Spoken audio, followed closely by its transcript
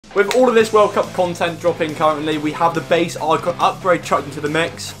With all of this World Cup content dropping currently, we have the base icon upgrade chucked into the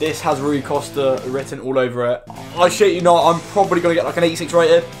mix. This has Rui Costa written all over it. I shit you not, I'm probably going to get like an 86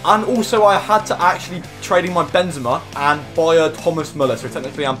 rated. And also I had to actually trading my Benzema and buy a Thomas Muller. So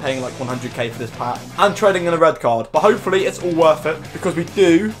technically I'm paying like 100k for this pack. And trading in a red card. But hopefully it's all worth it because we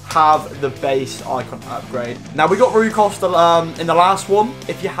do have the base icon upgrade. Now we got Rui Costa in the last one.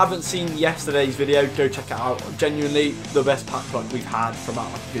 If you haven't seen yesterday's video, go check it out. Genuinely the best pack like we've had for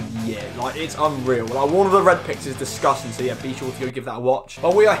about like a good year. Like it's unreal. Like one of the red picks is disgusting. So yeah, be sure to go give that a watch.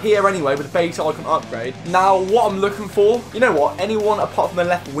 But we are here anyway with the base icon upgrade. Now what I'm looking for, you know what? Anyone apart from the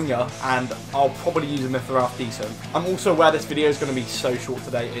left winger, and I'll probably use him if they're half decent. I'm also aware this video is going to be so short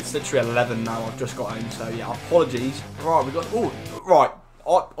today. It's literally 11 now. I've just got home. So yeah, apologies. Right, we got. Oh, right.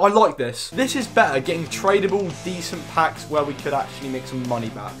 I like this. This is better, getting tradable, decent packs where we could actually make some money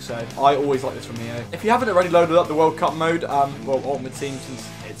back. So I always like this from EA. If you haven't already loaded up the World Cup mode, well, Ultimate Team, since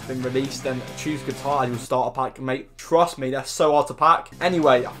it's been released, then choose guitar and you'll start a pack, mate. Trust me, that's so hard to pack.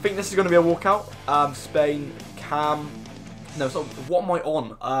 Anyway, I think this is going to be a walkout. Spain, Cam. No, it's not. What am I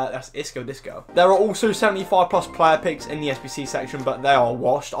on? That's Isco Disco. There are also 75 plus player picks in the SBC section, but they are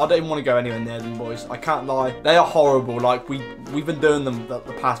washed. I don't even want to go anywhere near them, boys. I can't lie. They are horrible. Like, we've been doing them the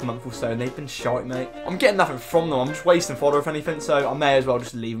past month or so, and they've been shite, mate. I'm getting nothing from them. I'm just wasting fodder, if anything, so I may as well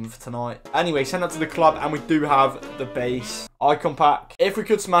just leave them for tonight. Anyway, send that to the club, and we do have the base icon pack. If we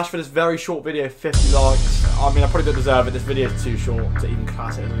could smash for this very short video 50 likes, I mean, I probably don't deserve it. This video is too short to even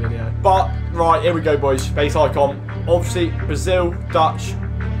class it as a video. But, right, here we go, boys. Base icon. Obviously, Brazil, Dutch,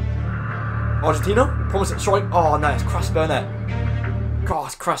 Argentina. Promise it strike. Oh, no, it's Crespo, isn't it? God,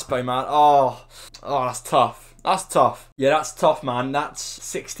 it's Crespo, man. Oh, that's tough. That's tough. Yeah, that's tough, man. That's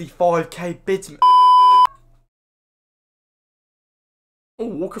 65k bids. Oh,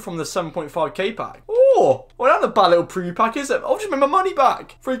 Walker from the 7.5k pack. Oh, well, that's a bad little preview pack, is it? I'll just make my money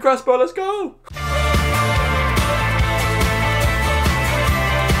back. Free Crespo, let's go.